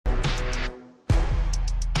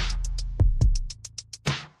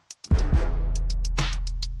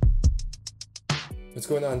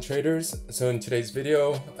going on, traders? So in today's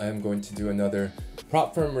video, I'm going to do another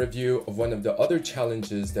prop firm review of one of the other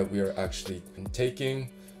challenges that we are actually taking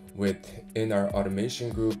within our automation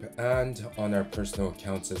group and on our personal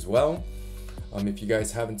accounts as well. If you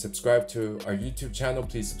guys haven't subscribed to our YouTube channel,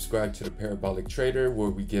 please subscribe to the Parabolic Trader, where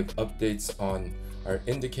we give updates on our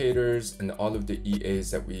indicators and all of the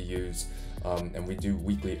EAs that we use. And we do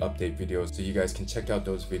weekly update videos, so you guys can check out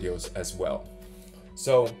those videos as well.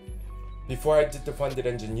 So before I did the funded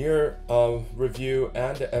engineer review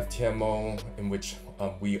and the FTMO, in which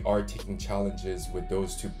we are taking challenges with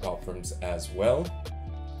those two prop firms as well.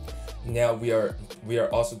 Now we are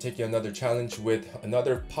also taking another challenge with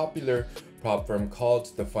another popular prop firm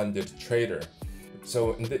called the Funded Trader.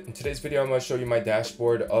 So in today's video, I'm going to show you my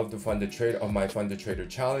dashboard of the Funded Trader, of my Funded Trader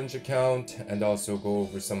challenge account, and also go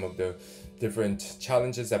over some of the different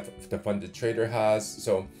challenges that the Funded Trader has.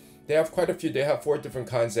 So they have quite a few. They have 4 different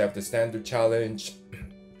kinds. They have the standard challenge,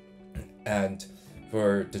 and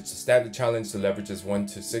for the standard challenge, the leverage is 1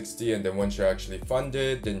 to 60, and then once you're actually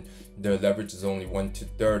funded, then the leverage is only 1 to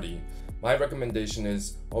 30. My recommendation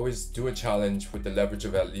is always do a challenge with the leverage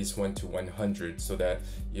of at least 1 to 100 so that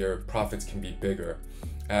your profits can be bigger.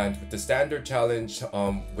 And with the standard challenge,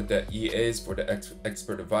 with the EAs for the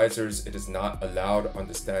expert advisors, it is not allowed on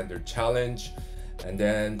the standard challenge. And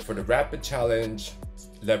then for the rapid challenge,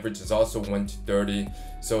 leverage is also 1 to 30.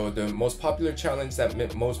 So the most popular challenge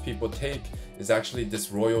that most people take is actually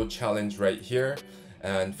this Royal Challenge right here.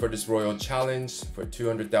 And for this Royal Challenge, for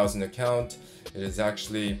 200,000 account, it is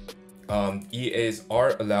actually EAs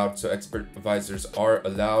are allowed, so expert advisors are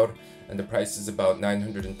allowed, and the price is about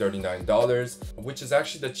 $939, which is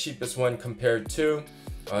actually the cheapest one compared to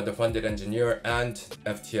the Funded Engineer and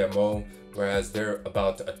FTMO, whereas they're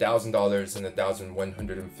about $1,000 and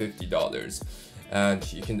 $1,150.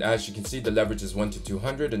 And you can, as you can see, the leverage is 1 to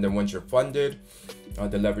 200, and then once you're funded,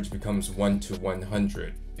 the leverage becomes 1 to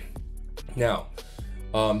 100. Now,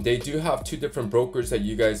 they do have 2 different brokers that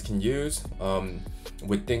you guys can use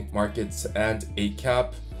with Think Markets and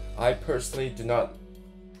 8cap. I personally do not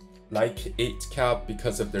like 8cap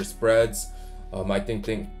because of their spreads. I think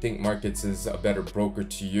Think Markets is a better broker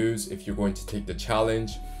to use if you're going to take the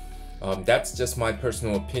challenge. That's just my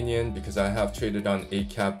personal opinion, because I have traded on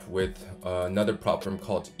 8cap with another prop firm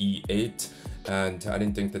called E8, and I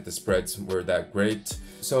didn't think that the spreads were that great.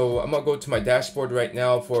 So I'm gonna go to my dashboard right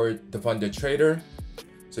now for the Funded Trader.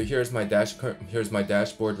 So here's my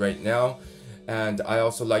dashboard right now. And I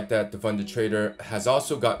also like that the Funded Trader has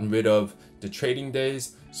also gotten rid of the trading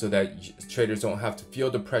days, so that traders don't have to feel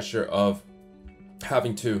the pressure of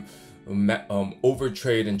having to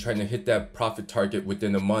overtrade and trying to hit that profit target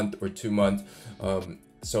within a month or 2 months.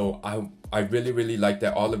 So I really like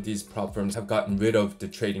that all of these prop firms have gotten rid of the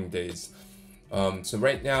trading days. So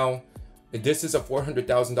right now, this is a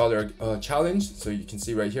 $400,000 challenge. So you can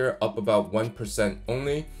see right here, up about 1%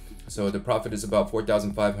 only. So the profit is about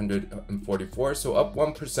 4,544, so up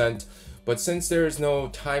 1%. But since there is no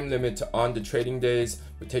time limit on the trading days,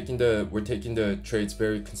 we're taking the trades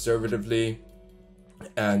very conservatively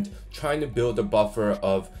and trying to build a buffer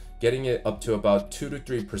of getting it up to about 2 to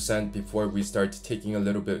 3% before we start taking a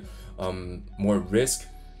little bit more risk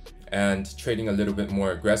and trading a little bit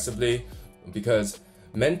more aggressively, because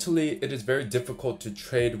mentally it is very difficult to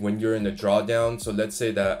trade when you're in a drawdown. So let's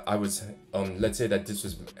say that let's say that this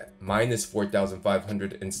was minus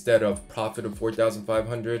 4,500 instead of profit of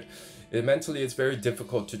 4,500. Mentally, it's very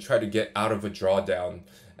difficult to try to get out of a drawdown,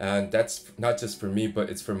 and that's not just for me, but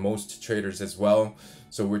it's for most traders as well.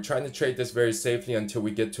 So we're trying to trade this very safely until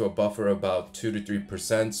we get to a buffer about 2 to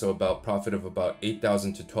 3%, so about profit of about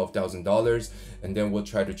 $8,000 to $12,000, and then we'll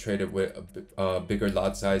try to trade it with bigger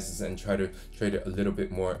lot sizes and try to trade it a little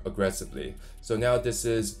bit more aggressively. So now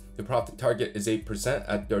the profit target is 8%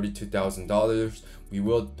 at $32,000. We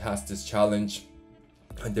will pass this challenge,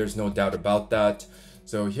 and there's no doubt about that.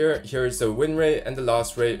 So here's the win rate and the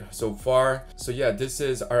loss rate so far. So yeah, this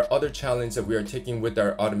is our other challenge that we are taking with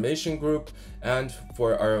our automation group and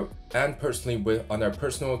personally on our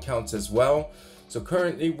personal accounts as well. So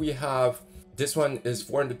currently we have, this one is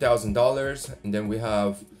 $400,000, and then we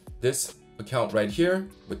have this account right here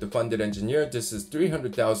with the Funded Engineer. This is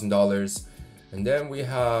 $300,000, and then we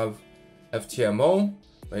have FTMO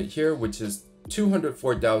right here, which is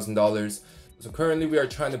 $204,000. So currently we are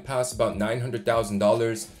trying to pass about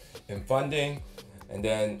 $900,000 in funding. And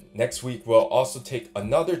then next week we'll also take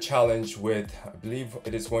another challenge with, I believe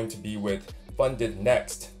it is going to be with Funded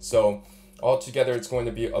Next. So altogether it's going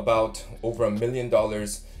to be about over $1 million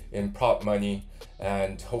in prop money,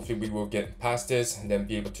 and hopefully we will get past this and then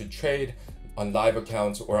be able to trade on live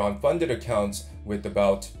accounts or on funded accounts with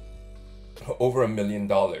about over $1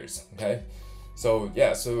 million. Okay, so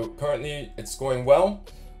yeah, so currently it's going well.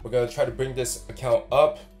 We're gonna try to bring this account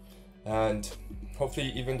up, and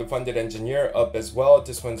hopefully even the funded engineer up as well.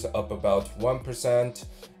 This one's up about 1%,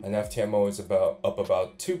 and FTMO is up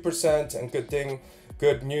about 2%. And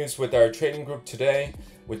good news with our trading group today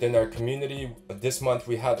within our community. This month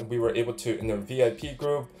we were able to, in the VIP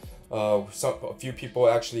group, a few people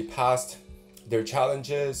actually passed their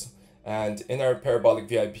challenges. And in our parabolic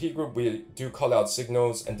VIP group, we do call out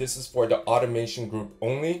signals, and this is for the automation group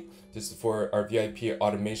only. This is for our VIP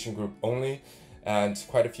automation group only. And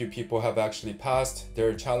quite a few people have actually passed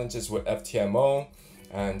their challenges with FTMO,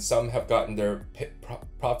 and some have gotten their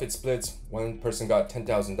profit splits. One person got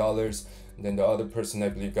 $10,000, and then the other person, I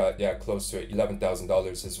believe, got close to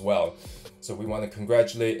 $11,000 as well. So we want to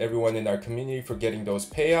congratulate everyone in our community for getting those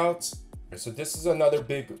payouts. So this is another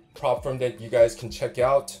big prop firm that you guys can check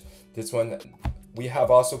out. This one, we have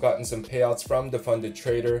also gotten some payouts from the funded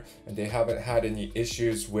trader, and they haven't had any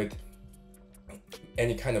issues with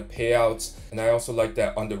any kind of payouts. And I also like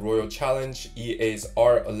that on the Royal Challenge, EAs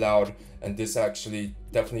are allowed, and this actually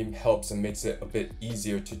definitely helps and makes it a bit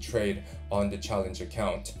easier to trade on the challenge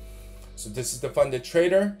account. So this is the funded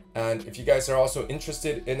trader, and if you guys are also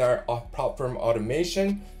interested in our prop firm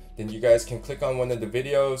automation, then you guys can click on one of the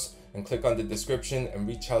videos and click on the description and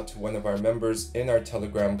reach out to one of our members in our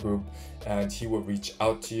Telegram group, and he will reach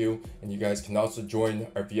out to you. And you guys can also join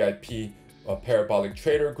our VIP parabolic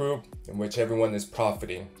trader group, in which everyone is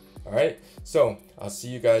profiting. All right, so I'll see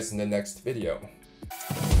you guys in the next video.